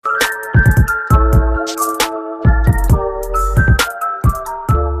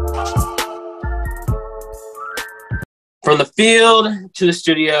field to the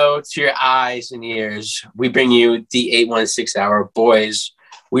studio to your eyes and ears, we bring you the 816 hour. Boys,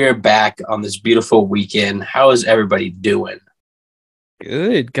 we are back on this beautiful weekend. How is everybody doing?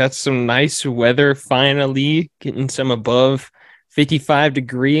 Good. Got some nice weather finally, getting some above 55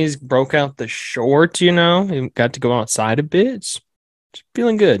 degrees. Broke out the shorts, and got to go outside a bit. It's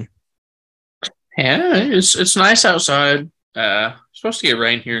feeling good. Yeah, it's nice outside. Supposed to get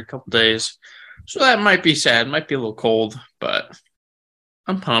rain here in a couple days, so that might be sad. Might be a little cold, but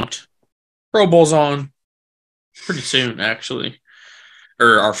I'm pumped. Pro Bowl's on pretty soon, actually,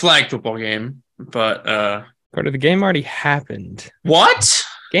 or our flag football game. But Part of the game already happened. what?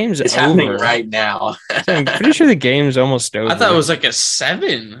 Game's It's over happening right now. I'm pretty sure the game's almost over. I thought it was like a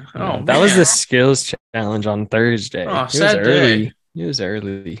 7. That was the skills challenge on Thursday. Oh, It was sad early. day. It was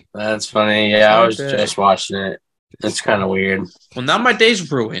early. That's funny. Yeah, I was Sad day. just watching it. It's kind of weird. Well, now my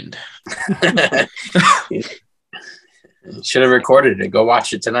day's ruined. Should have recorded it. Go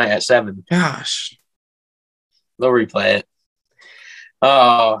watch it tonight at 7. Gosh. They'll replay it.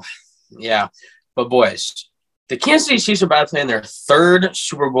 Oh, yeah. But boys, the Kansas City Chiefs are about to play in their 3rd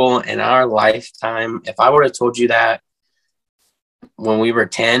Super Bowl in our lifetime. If I would have told you that when we were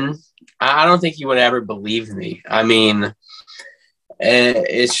 10, I don't think you would ever believe me. I mean,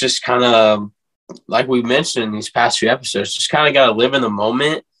 it's just kind of like we mentioned in these past few episodes, just kind of got to live in the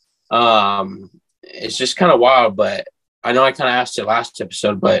moment. It's just kind of wild, but I know I kind of asked it last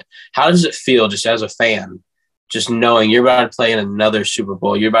episode, but how does it feel just as a fan, just knowing you're about to play in another Super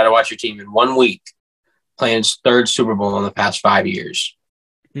Bowl? You're about to watch your team in 1 week playing its 3rd Super Bowl in the past 5 years.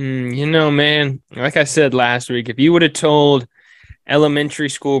 Man, like I said last week, if you would have told elementary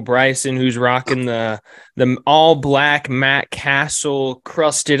school Bryson, who's rocking the all black Matt Castle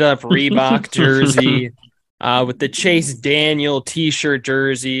crusted up Reebok jersey with the Chase Daniel t-shirt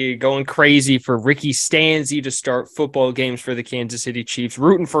jersey, going crazy for Ricky Stanzi to start football games for the Kansas City Chiefs,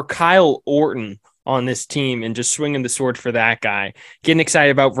 rooting for Kyle Orton on this team and just swinging the sword for that guy, getting excited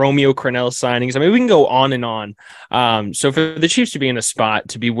about Romeo Crennel signings. I mean, we can go on and on. So for the Chiefs to be in a spot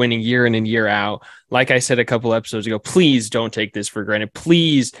to be winning year in and year out, like I said a couple episodes ago, please don't take this for granted.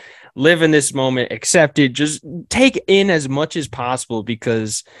 Please live in this moment, accept it, just take in as much as possible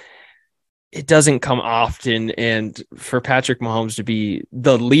because it doesn't come often. And for Patrick Mahomes to be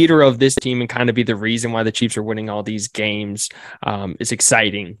the leader of this team and kind of be the reason why the Chiefs are winning all these games is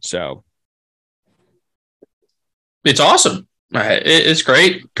exciting. So It's awesome. It's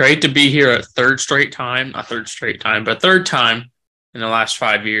great to be here a third time in the last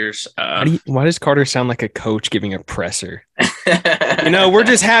 5 years. Why does Carter sound like a coach giving a presser? We're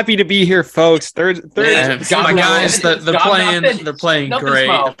just happy to be here, folks. Third. My guys, they're playing great.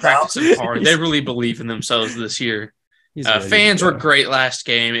 They're practicing hard. They really believe in themselves this year. Fans were great last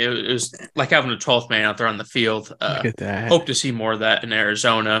game. It was like having a 12th man out there on the field. Look at that. Hope to see more of that in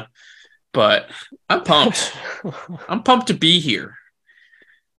Arizona. But I'm pumped. I'm pumped to be here.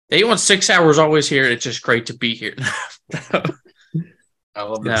 The 816 hours always here. It's just great to be here. I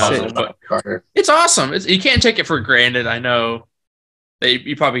love the Carter. It's awesome. You can't take it for granted. I know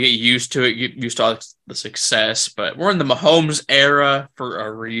you probably get used to it, get used to all the success, but we're in the Mahomes era for a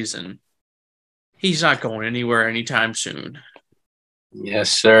reason. He's not going anywhere anytime soon.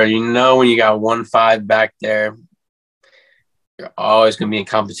 Yes, sir. When you got 1-5 back there, you're always going to be in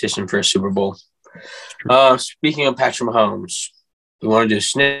competition for a Super Bowl. Speaking of Patrick Mahomes, we want to do a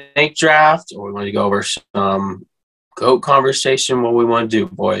snake draft or we want to go over some GOAT conversation? What we want to do,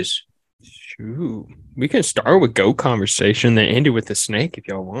 boys? Shoot. We can start with GOAT conversation, then end it with the snake if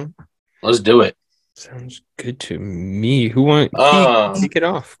y'all want. Let's do it. Sounds good to me. Who wants kick it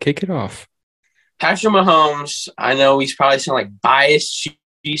off? Kick it off. Patrick Mahomes, I know he's probably sounding like biased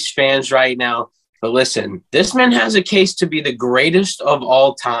Chiefs fans right now, but listen, this man has a case to be the greatest of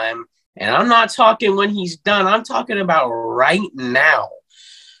all time, and I'm not talking when he's done. I'm talking about right now.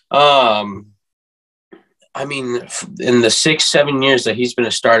 I mean, in the 6-7 years that he's been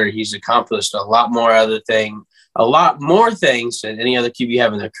a starter, he's accomplished a lot more things than any other QB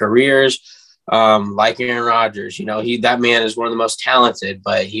have in their careers. Like Aaron Rodgers, that man is one of the most talented,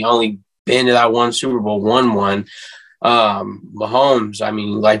 but he only been to that one Super Bowl, won one. Mahomes, I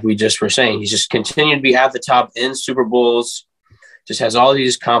mean, like we just were saying, he's just continued to be at the top in Super Bowls, just has all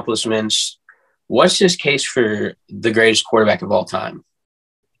these accomplishments. What's his case for the greatest quarterback of all time?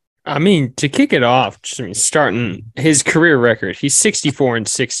 I mean, to kick it off, starting his career record, he's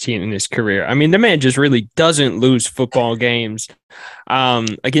 64-16 in his career. I mean, the man just really doesn't lose football games.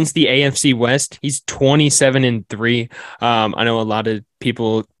 Against the AFC West, he's 27-3. I know a lot of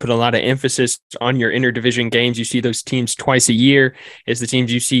people put a lot of emphasis on your interdivision games. You see those teams twice a year. It's the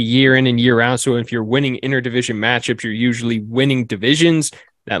teams you see year in and year out. So if you're winning interdivision matchups, you're usually winning divisions.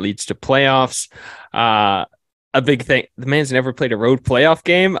 That leads to playoffs. A big thing. The man's never played a road playoff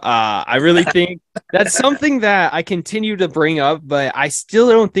game. I really think that's something that I continue to bring up, but I still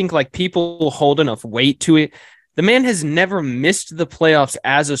don't think like people hold enough weight to it. The man has never missed the playoffs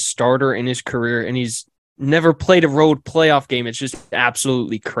as a starter in his career, and he's never played a road playoff game. It's just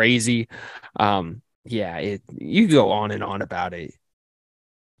absolutely crazy. You go on and on about it.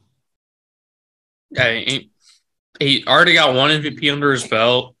 Yeah, he already got one MVP under his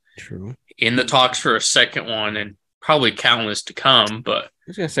belt. True. In the talks for a second one, and probably countless to come. But I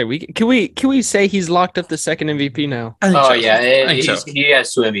was gonna say, can we say he's locked up the second MVP now? He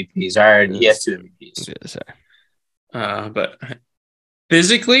has 2 MVPs. All right, he has 2 MVPs. But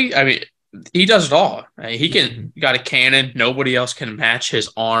physically, I mean, he does it all. He got a cannon. Nobody else can match his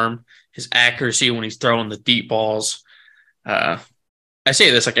arm, his accuracy when he's throwing the deep balls. I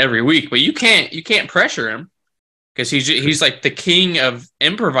say this like every week, but you can't pressure him. Because he's like the king of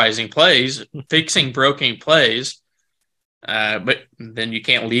improvising plays, fixing broken plays. But then you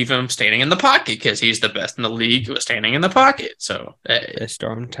can't leave him standing in the pocket because he's the best in the league with standing in the pocket. So best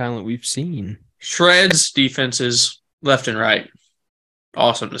arm talent we've seen. Shreds defenses left and right.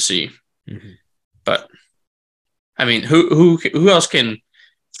 Awesome to see. Mm-hmm. But I mean, who else can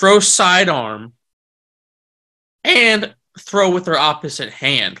throw sidearm and throw with their opposite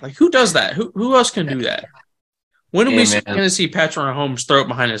hand? Like who does that? Who else can do that? When are we going to see Patrick Mahomes throw it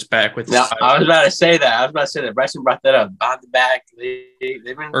behind his back with? I was about to say that. Bryson brought that up. Behind the back,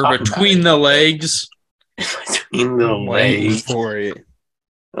 or between the legs. Between the legs for it.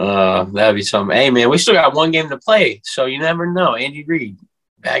 That'd be something. Hey man, we still got one game to play, so you never know. Andy Reid,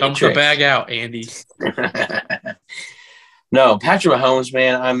 dump the bag out, Andy. No, Patrick Mahomes,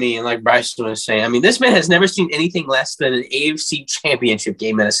 man. I mean, like Bryson was saying, I mean, this man has never seen anything less than an AFC Championship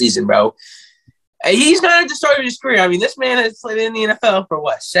game in a season, bro. He's not at the start of his career. I mean, this man has played in the NFL for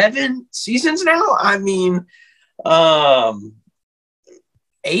 7 seasons now? I mean, 8th?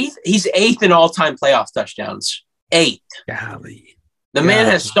 He's 8th in all-time playoff touchdowns. 8th. Golly. The man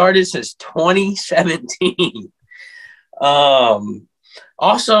has started since 2017.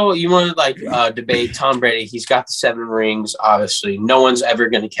 Also, you want to debate Tom Brady. He's got the 7 rings, obviously. No one's ever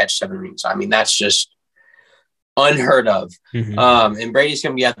going to catch 7 rings. I mean, that's just unheard of. Mm-hmm. And Brady's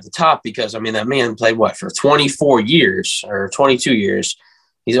going to be at the top because, I mean, that man played for 24 years or 22 years.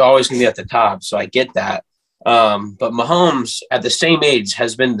 He's always going to be at the top. So I get that. But Mahomes at the same age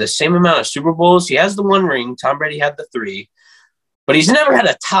has been the same amount of Super Bowls. He has the 1 ring. Tom Brady had the 3, but he's never had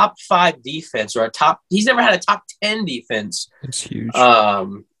a top 5 defense or he's never had a top 10 defense. That's huge. I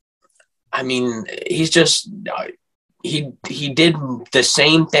mean, he's just, he did the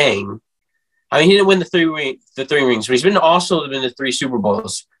same thing. I mean, he didn't win the 3 rings, but he's been the 3 Super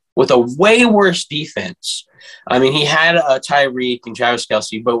Bowls with a way worse defense. I mean, he had Tyreek and Travis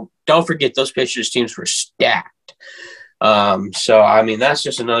Kelce, but don't forget those Patriots teams were stacked. So, I mean, that's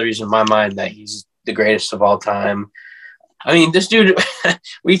just another reason in my mind that he's the greatest of all time. I mean, this dude,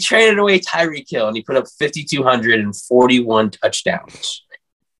 we traded away Tyreek Hill, and he put up 5,241 touchdowns.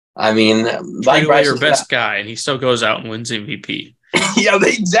 I mean, like your best guy, and he still goes out and wins MVP. Yeah,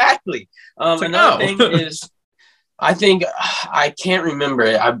 exactly. Another thing is, I think I can't remember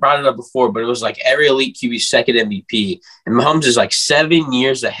it. I brought it up before, but it was like every elite QB's second MVP, and Mahomes is like 7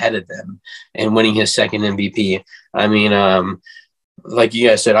 years ahead of them and winning his second MVP. I mean, like you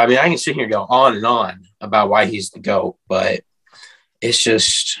guys said, I mean, I can sit here and go on and on about why he's the GOAT, but it's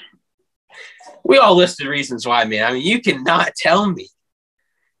just we all listed reasons why, man. I mean, you cannot tell me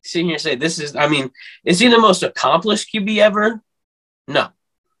sitting here and say this is. I mean, is he the most accomplished QB ever? No.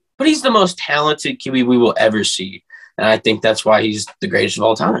 But he's the most talented QB we will ever see. And I think that's why he's the greatest of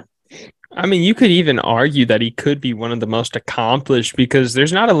all time. I mean, you could even argue that he could be one of the most accomplished because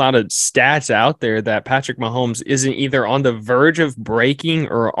there's not a lot of stats out there that Patrick Mahomes isn't either on the verge of breaking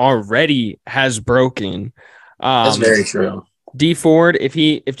or already has broken. That's very true. D Ford, if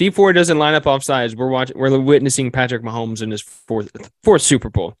D Ford doesn't line up offsides, we're witnessing Patrick Mahomes in his fourth Super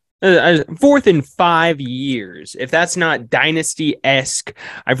Bowl. 4th in 5 years. If that's not dynasty-esque,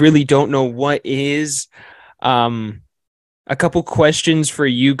 I really don't know what is. A couple questions for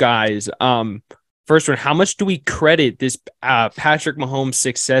you guys. First one, how much do we credit this Patrick Mahomes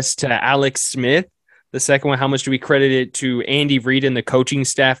success to Alex Smith? The second one, how much do we credit it to Andy Reid and the coaching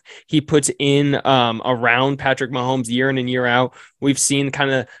staff he puts in around Patrick Mahomes year in and year out? We've seen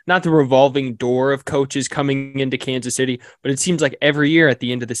kind of not the revolving door of coaches coming into Kansas City, but it seems like every year at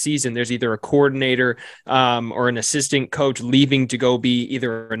the end of the season, there's either a coordinator or an assistant coach leaving to go be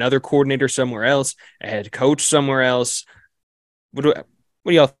either another coordinator somewhere else, a head coach somewhere else. What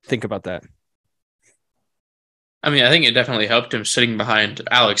do y'all think about that? I mean, I think it definitely helped him sitting behind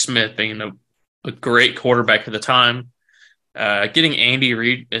Alex Smith, being a great quarterback at the time. Getting Andy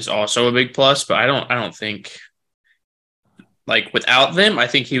Reid is also a big plus, but I don't think, like, without them, I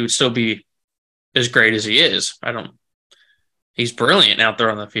think he would still be as great as he is. He's brilliant out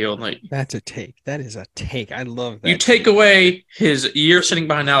there on the field. Like, that's a take. That is a take. I love that. You take away his year sitting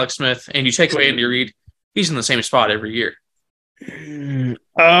behind Alex Smith, and you take away Andy Reid, he's in the same spot every year.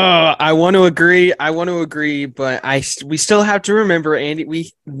 I want to agree, but we still have to remember,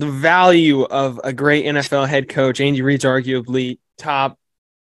 Andy, the value of a great NFL head coach. Andy Reid's arguably top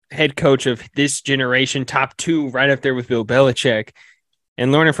head coach of this generation, top 2, right up there with Bill Belichick.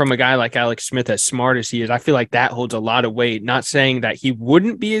 And learning from a guy like Alex Smith, as smart as he is, I feel like that holds a lot of weight. Not saying that he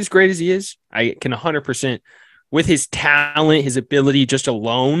wouldn't be as great as he is. I can 100%, with his talent, his ability just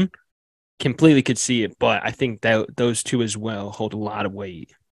alone, completely could see it, but I think that those two as well hold a lot of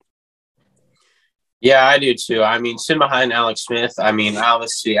weight. Yeah, I do too. I mean, sitting behind Alex Smith, I mean,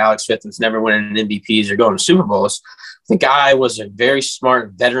 obviously Alex Smith was never winning MVPs or going to Super Bowls. The guy was a very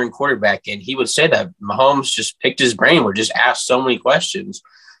smart veteran quarterback, and he would say that Mahomes just picked his brain, would just ask so many questions.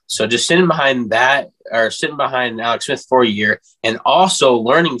 So just sitting behind Alex Smith for a year, and also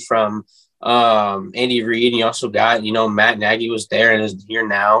learning from Andy Reid. You also got, Matt Nagy was there and is here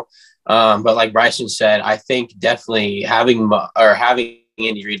now. But like Bryson said, I think definitely having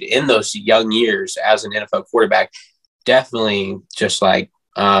Andy Reid in those young years as an NFL quarterback, definitely just like,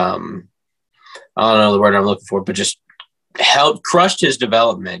 I don't know the word I'm looking for, but just crushed his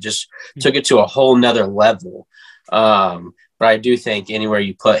development, just took it to a whole nother level. But I do think anywhere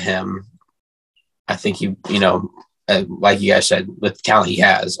you put him, I think like you guys said, with the talent he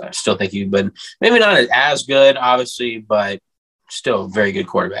has, I still think he'd been maybe not as good, obviously, but still a very good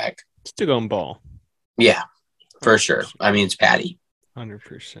quarterback. Still going ball. Yeah, for sure. I mean, it's Patty.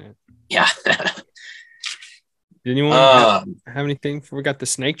 100%. Yeah. Did anyone have anything before we got the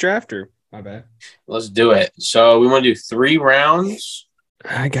snake draft, or my bad? Let's do it. So we want to do 3 rounds.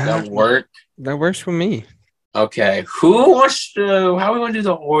 I got that work. That works for me. Okay. How we want to do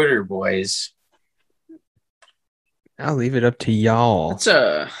the order, boys? I'll leave it up to y'all. Let's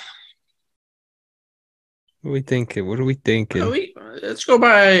What are we thinking? let's go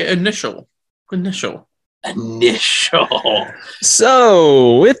by initial.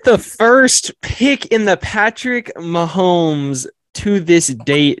 So, with the first pick in the Patrick Mahomes to this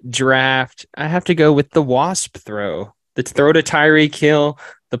date draft, I have to go with the wasp throw. The throw to Tyreek Hill,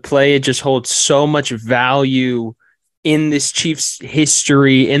 the play, it just holds so much value in this Chiefs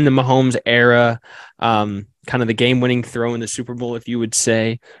history, in the Mahomes era. Kind of the game-winning throw in the Super Bowl, if you would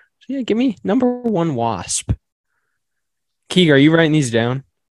say. So, yeah, give me number 1 wasp. Keeg, are you writing these down?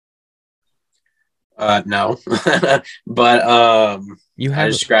 No, but I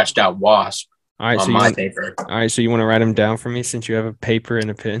just scratched out wasp on my paper. All right, so you want to write them down for me since you have a paper and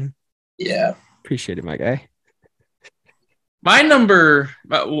a pen? Yeah, appreciate it, my guy. My number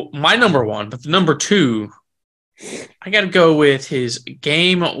 1, but the number 2, I got to go with his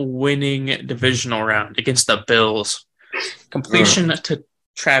game-winning divisional round against the Bills. Completion to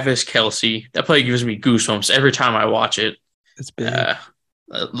Travis Kelce. That play gives me goosebumps every time I watch it. It's big.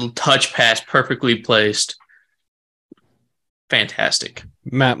 A little touch pass, perfectly placed. Fantastic.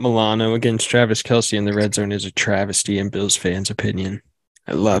 Matt Milano against Travis Kelce in the red zone is a travesty in Bills fans' opinion.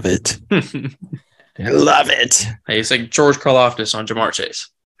 I love it. I love it. Hey, it's like George Karlaftis on Jamar Chase.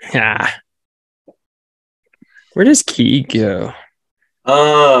 Yeah. Where does Key go?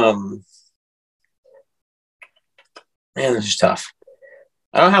 Man, this is tough.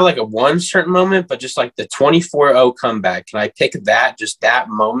 I don't have like a one certain moment, but just like the 24-0 comeback. Can I pick just that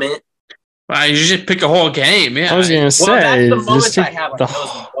moment? Well, you just pick a whole game, yeah. I was going to say. That's the moments I have, like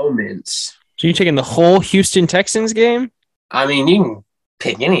those moments. So you taking the whole Houston Texans game? I mean, you can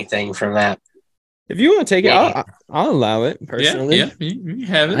pick anything from that. If you want to take it, I'll allow it, personally. Yeah, you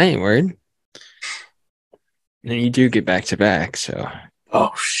have it. I ain't worried. And you do get back-to-back, so.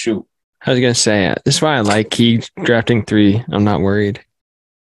 Oh, shoot. I was going to say, this is why I like Key drafting 3. I'm not worried.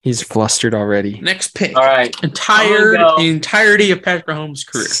 He's flustered already. Next pick. All right. The entirety of Patrick Mahomes'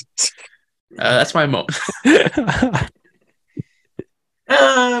 career. That's my moment.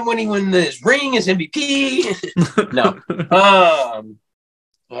 When he won this ring as MVP. No.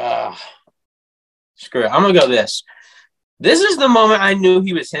 screw it. I'm going to go this. This is the moment I knew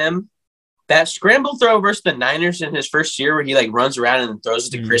he was him. That scramble throw versus the Niners in his first year where he like runs around and throws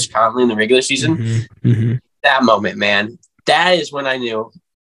it to Chris Conley in the regular season. That moment, man. That is when I knew,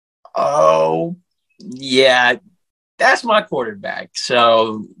 oh, yeah, that's my quarterback.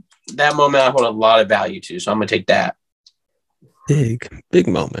 So that moment I hold a lot of value to. So I'm going to take that. Big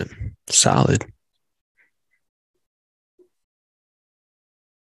moment. Solid.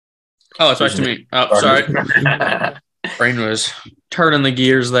 Oh, it's back to me. Oh, sorry. Brain was turning the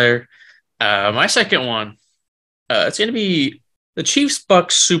gears there. My second one, it's going to be the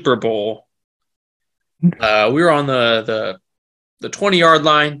Chiefs-Bucks Super Bowl. We were on the 20-yard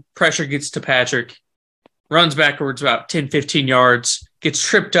line. Pressure gets to Patrick. Runs backwards about 10, 15 yards. Gets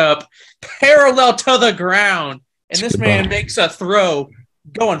tripped up. Parallel to the ground. And this man makes a throw.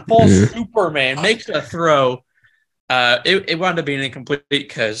 Going full Superman. Makes a throw. It wound up being incomplete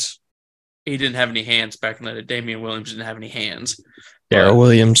because he didn't have any hands back in the day. Damian Williams didn't have any hands. Darrell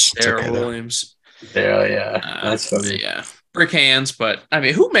Williams. Darrell, yeah. That's funny. Yeah. Brick hands, but I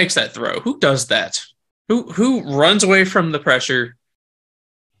mean, who makes that throw? Who does that? Who runs away from the pressure,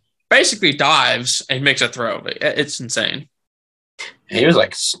 basically dives and makes a throw? It's insane. He was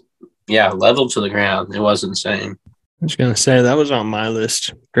like, level to the ground. It was insane. I was going to say that was on my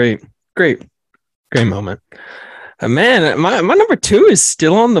list. Great moment. Man, my number 2 is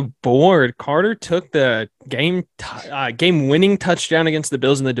still on the board. Carter took the game-winning touchdown against the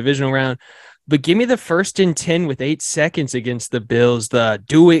Bills in the divisional round. But give me the 1st and 10 with 8 seconds against the Bills. The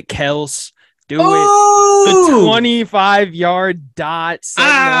do it, Kels. Do it. The 25-yard dot.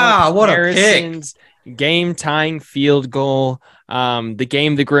 What a pick. Game-tying field goal. The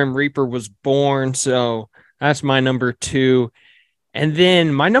game the Grim Reaper was born. So that's my number 2. And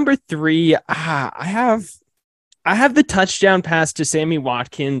then my number 3, I have the touchdown pass to Sammy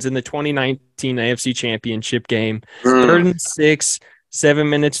Watkins in the 2019 AFC Championship game. 3rd and 6, 7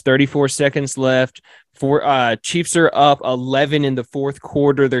 minutes, 34 seconds left. Chiefs are up 11 in the fourth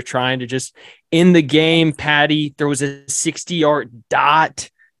quarter. They're trying to just end the game. Patty throws a 60-yard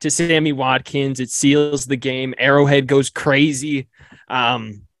dot to Sammy Watkins. It seals the game. Arrowhead goes crazy.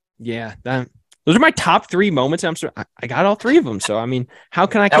 Those are my top 3 moments. I got all 3 of them. So, I mean, how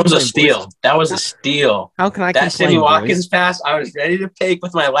can I complain? That was a steal. Boys? That was a steal. How can I complain, Sammy Watkins pass, I was ready to pick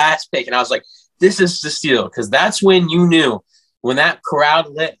with my last pick, and I was like, this is the steal, because that's when you knew. When that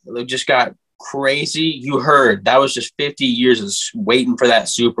crowd just got crazy, you heard. That was just 50 years of waiting for that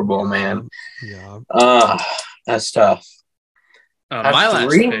Super Bowl, man. Yeah. That's tough. My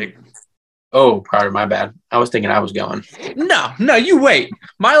last pick. Oh, pardon, my bad. I was thinking I was going. No, you wait.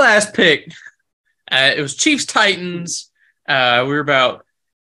 My last pick. It was Chiefs-Titans. We were about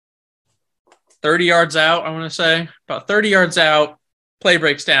 30 yards out, I want to say. About 30 yards out. Play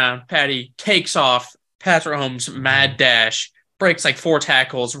breaks down. Patty takes off. Patrick Mahomes, mad dash. Breaks like 4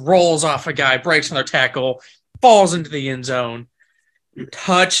 tackles. Rolls off a guy. Breaks another tackle. Falls into the end zone.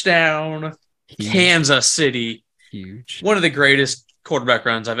 Touchdown. Huge. Kansas City. Huge. One of the greatest quarterback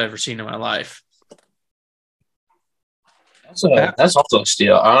runs I've ever seen in my life. That's also a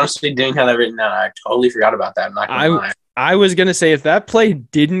steal. I honestly didn't have that written down. I totally forgot about that. I'm not gonna lie. I was going to say, if that play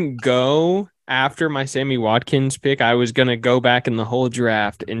didn't go after my Sammy Watkins pick, I was going to go back in the whole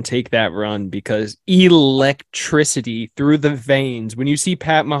draft and take that run, because electricity through the veins. When you see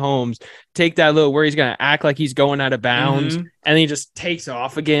Pat Mahomes take that little where he's going to act like he's going out of bounds, and he just takes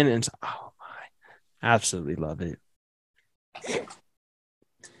off again. And oh my, absolutely love it.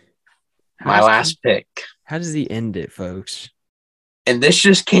 My last pick. How does he end it, folks? And this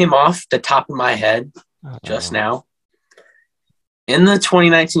just came off the top of my head just now. In the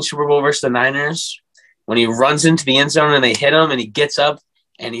 2019 Super Bowl versus the Niners, when he runs into the end zone and they hit him and he gets up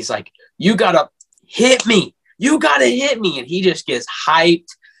and he's like, you got to hit me. You got to hit me. And he just gets hyped,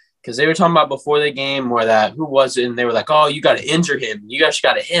 because they were talking about before the game who was it? And they were like, oh, you got to injure him. You guys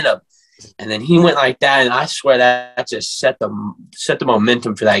got to hit him. And then he went like that, and I swear that just set the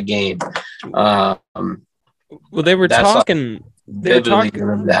momentum for that game. Well, they were talking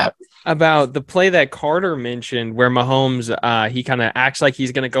about the play that Carter mentioned, where Mahomes, he kind of acts like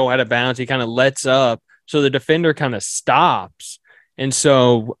he's going to go out of bounds. He kind of lets up, so the defender kind of stops. And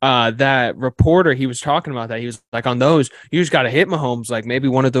so that reporter, he was talking about that. He was like, on those, you just got to hit Mahomes. Like maybe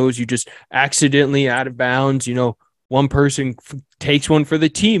one of those you just accidentally out of bounds, one person takes one for the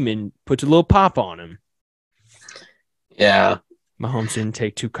team and puts a little pop on him. Yeah. Mahomes didn't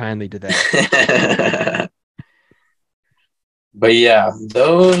take too kindly to that. But yeah, is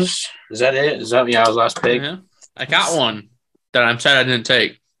that it? Is that I was last pick? Yeah. I got one that I'm sad I didn't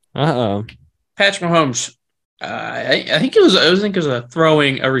take. Uh-oh. Patrick Mahomes. I think it was a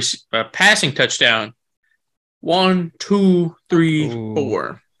passing touchdown 1, 2, 3, Ooh.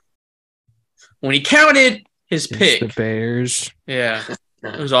 4. When he counted his It's pick. the Bears. Yeah. It was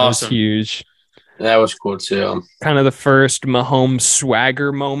That was awesome. huge. That was cool too. Kind of the first Mahomes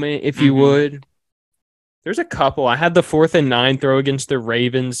swagger moment, if you would. There's a couple. I had the 4th and 9 throw against the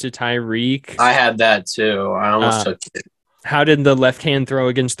Ravens to Tyreek. I had that too. I almost took it. How did the left-hand throw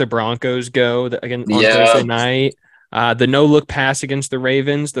against the Broncos go on Yeah. Thursday night? The no-look pass against the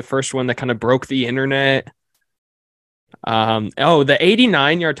Ravens, the first one that kind of broke the internet. The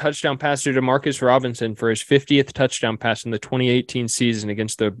 89-yard touchdown pass to Demarcus Robinson for his 50th touchdown pass in the 2018 season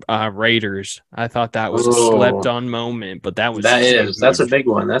against the Raiders. I thought that was a slept-on moment, but that was huge. That's a big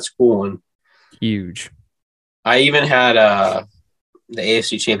one. That's a cool one. Huge. I even had the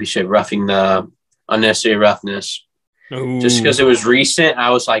AFC Championship roughing the unnecessary roughness. Ooh. Just because it was recent, I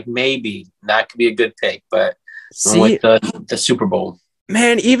was like, maybe that could be a good pick, but with the Super Bowl.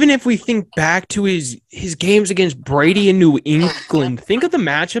 Man, even if we think back to his games against Brady in New England, think of the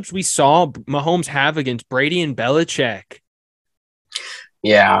matchups we saw Mahomes have against Brady and Belichick.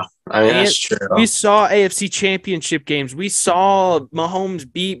 Yeah, I mean, that's true. We saw AFC Championship games. We saw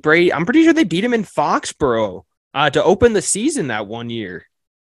Mahomes beat Brady. I'm pretty sure they beat him in Foxborough to open the season that one year.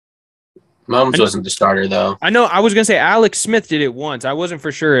 Mahomes wasn't the starter, though. I know. I was going to say Alex Smith did it once. I wasn't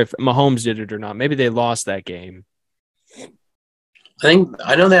for sure if Mahomes did it or not. Maybe they lost that game.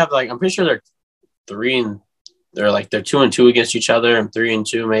 I know they have I'm pretty sure they're 2-2 against each other and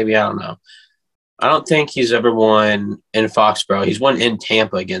 3-2 maybe. I don't know. I don't think he's ever won in Foxborough. He's won in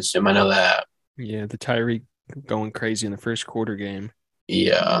Tampa against him. I know that. Yeah, the Tyreek going crazy in the first quarter game.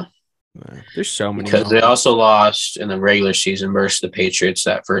 Yeah. There's so many. Because they also lost in the regular season versus the Patriots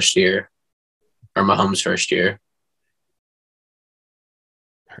that first year. Or Mahomes' first year.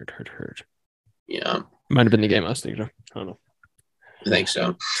 Hurt. Yeah. Might have been the game I was thinking of. I don't know. I think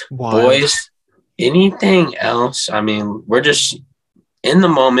so. Wild. Boys, anything else? I mean, we're just in the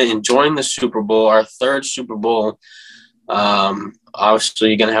moment, enjoying the Super Bowl, our third Super Bowl. Obviously,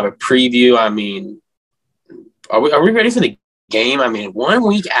 you're going to have a preview. I mean, are we ready for the game? I mean, 1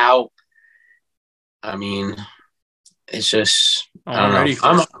 week out. I mean, it's just I don't know.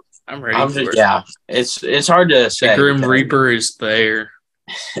 I'm ready for it. Yeah, it's hard to say. The Grim Reaper is there.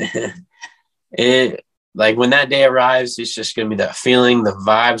 When that day arrives, it's just gonna be that feeling. The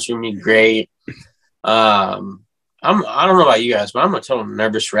vibes are gonna be great. I don't know about you guys, but I'm a total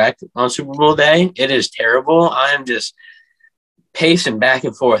nervous wreck on Super Bowl day. It is terrible. I am just pacing back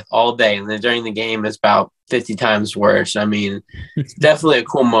and forth all day, and then during the game, it's about 50 times worse. I mean, it's definitely a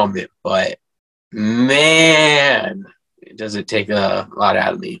cool moment, but man, does it take a lot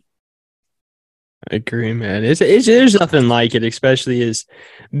out of me. I agree, man. There's nothing like it, especially as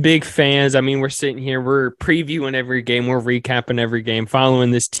big fans. I mean, we're sitting here, we're previewing every game, we're recapping every game,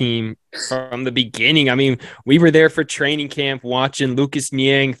 following this team from the beginning. I mean, we were there for training camp, watching Lucas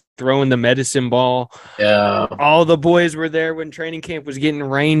Niang throwing the medicine ball. Yeah, all the boys were there when training camp was getting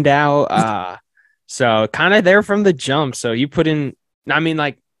rained out. So kind of there from the jump. So you put in, I mean,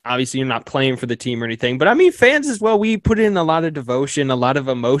 obviously you're not playing for the team or anything, but I mean, fans as well, we put in a lot of devotion, a lot of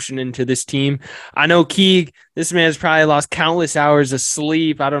emotion into this team. I know Keeg, this man's probably lost countless hours of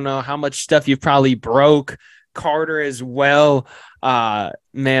sleep. I don't know how much stuff you've probably broke. Carter as well.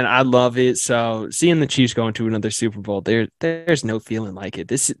 Man, I love it. So seeing the Chiefs going to another Super Bowl, there's no feeling like it.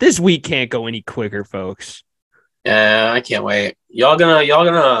 This week can't go any quicker, folks. Yeah, I can't wait. Y'all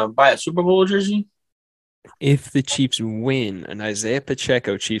gonna buy a Super Bowl jersey? If the Chiefs win, an Isaiah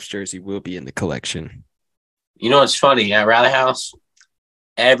Pacheco Chiefs jersey will be in the collection. You know what's funny? At Rally House,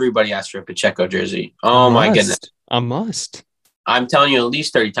 everybody asks for a Pacheco jersey. Oh, my goodness. I must. I'm telling you at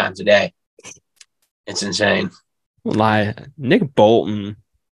least 30 times a day. It's insane. Lie. Nick Bolton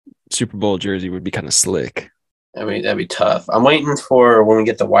Super Bowl jersey would be kind of slick. I mean, that'd be tough. I'm waiting for when we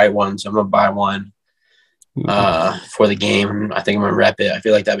get the white ones. I'm going to buy one for the game. I think I'm going to rep it. I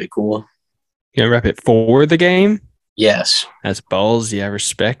feel like that'd be cool. You gonna rep it for the game? Yes. That's ballsy. I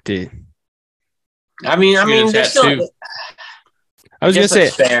respect it. I mean, there's still. I was gonna say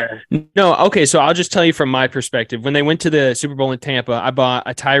fair. No, okay. So I'll just tell you from my perspective. When they went to the Super Bowl in Tampa, I bought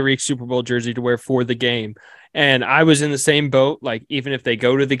a Tyreek Super Bowl jersey to wear for the game, and I was in the same boat. Like, even if they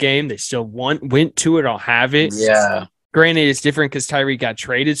go to the game, they still went to it. I'll have it. Yeah. Granted, it's different because Tyreek got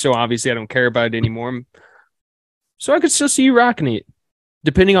traded, so obviously I don't care about it anymore. So I could still see you rocking it.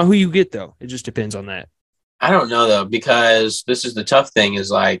 Depending on who you get, though. It just depends on that. I don't know, though, because this is the tough thing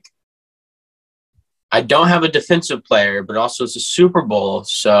is, I don't have a defensive player, but also it's a Super Bowl.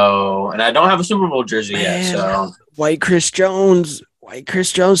 So, and I don't have a Super Bowl jersey yet. So, White Chris Jones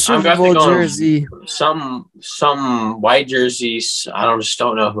Super Bowl jersey. Some white jerseys. I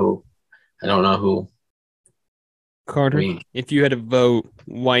don't know who. Carter, We- if you had to vote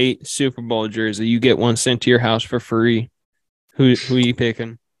white Super Bowl jersey, you get one sent to your house for free. Who are you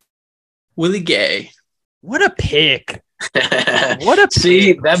picking? Willie Gay. What a pick! What a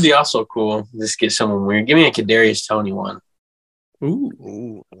See, pick. that'd be also cool. Just get someone weird. Give me a Kadarius Toney one.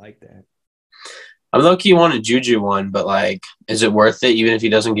 Ooh. I like that. I low-key want a Juju one, but like, is it worth it even if he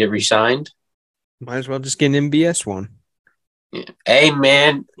doesn't get re-signed? Might as well just get an MBS one. Yeah. Hey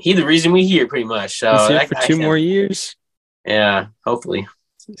man, he the reason we here pretty much. So He's here that for guy 2 can- more years. Yeah, hopefully.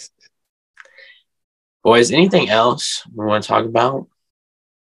 Boys, anything else we want to talk about?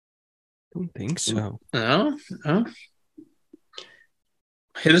 I don't think so. No.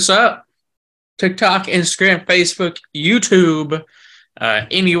 Hit us up. TikTok, Instagram, Facebook, YouTube,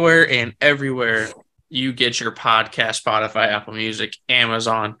 anywhere and everywhere you get your podcast, Spotify, Apple Music,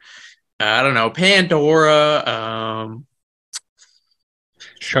 Amazon, I don't know, Pandora,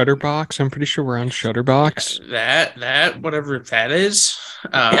 Shutterbox. I'm pretty sure we're on Shutterbox. that whatever that is.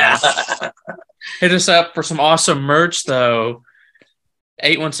 Yeah. Hit us up for some awesome merch though.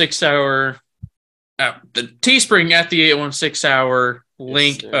 816 hour, the Teespring at the 816 hour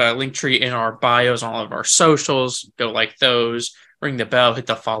link, sir. link tree in our bios on all of our socials. Go like those. Ring the bell, hit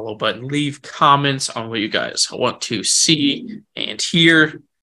the follow button, leave comments on what you guys want to see and hear.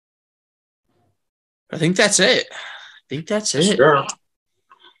 I think that's it. Sure.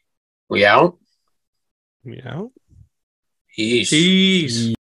 We out? Yeah. Peace.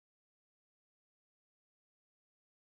 Peace.